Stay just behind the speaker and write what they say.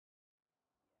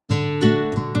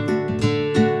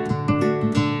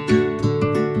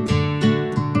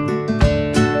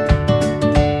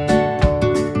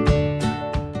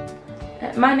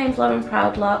name's Lauren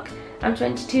Proudlock. I'm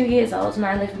 22 years old and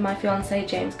I live with my fiance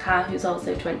James Carr, who's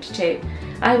also 22.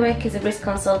 I work as a risk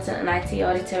consultant and IT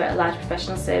auditor at a large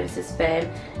professional services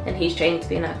firm, and he's trained to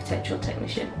be an architectural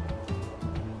technician.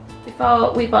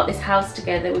 Before we bought this house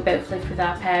together, we both lived with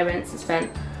our parents and spent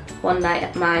one night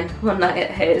at mine, one night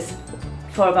at his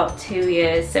for about 2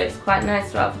 years, so it's quite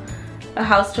nice to have a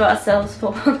house to ourselves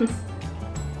for once.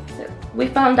 So we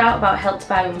found out about Help to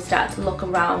Buy when we started to look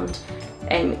around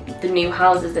the new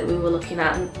houses that we were looking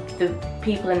at, and the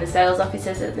people in the sales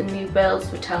offices at the new builds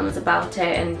were telling us about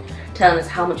it and telling us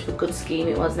how much of a good scheme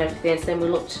it was and everything. So then we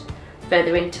looked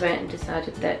further into it and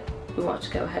decided that we wanted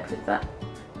to go ahead with that.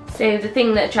 So the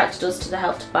thing that attracted us to the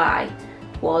Help to Buy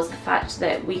was the fact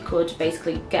that we could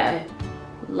basically get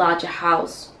a larger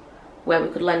house where we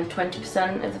could lend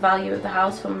 20% of the value of the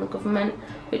house from the government,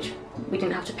 which we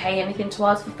didn't have to pay anything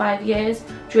towards for 5 years,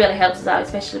 which really helped us out,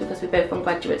 especially because we're both on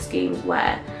graduate schemes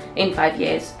where in 5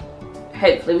 years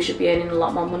hopefully we should be earning a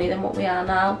lot more money than what we are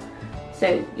now.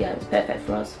 So yeah, it was perfect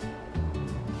for us.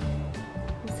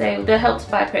 So the Help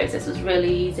to Buy process was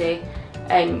really easy.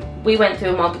 We went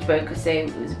through a mortgage broker, so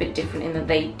it was a bit different in that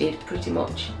they did pretty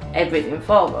much everything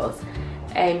for us,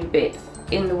 but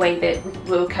in the way that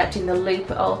we were kept in the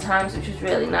loop at all times, which was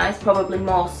really nice, probably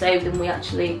more so than we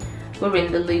actually were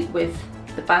in the loop with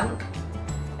the bank.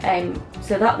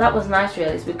 So that was nice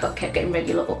really, as we kept getting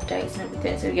regular updates and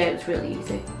everything, so yeah, it was really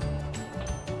easy.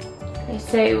 Okay,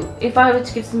 so if I were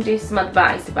to give somebody some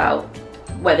advice about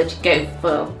whether to go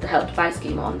for the Help to Buy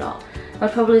scheme or not,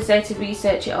 I'd probably say to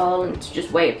research it all and to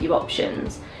just weigh up your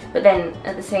options, but then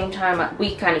at the same time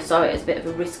we kind of saw it as a bit of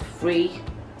a risk-free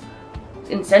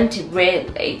incentive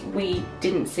really. We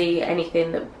didn't see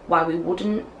anything that why we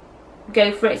wouldn't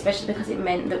go for it, especially because it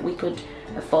meant that we could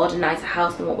afford a nicer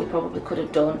house than what we probably could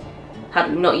have done had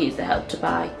we not used the Help to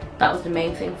Buy. That was the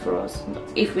main thing for us.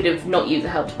 If we'd have not used the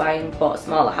Help to Buy and bought a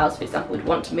smaller house, for example, we'd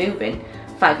want to move in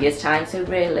 5 years time, so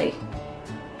really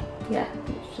yeah,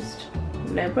 it's just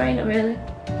a no-brainer really.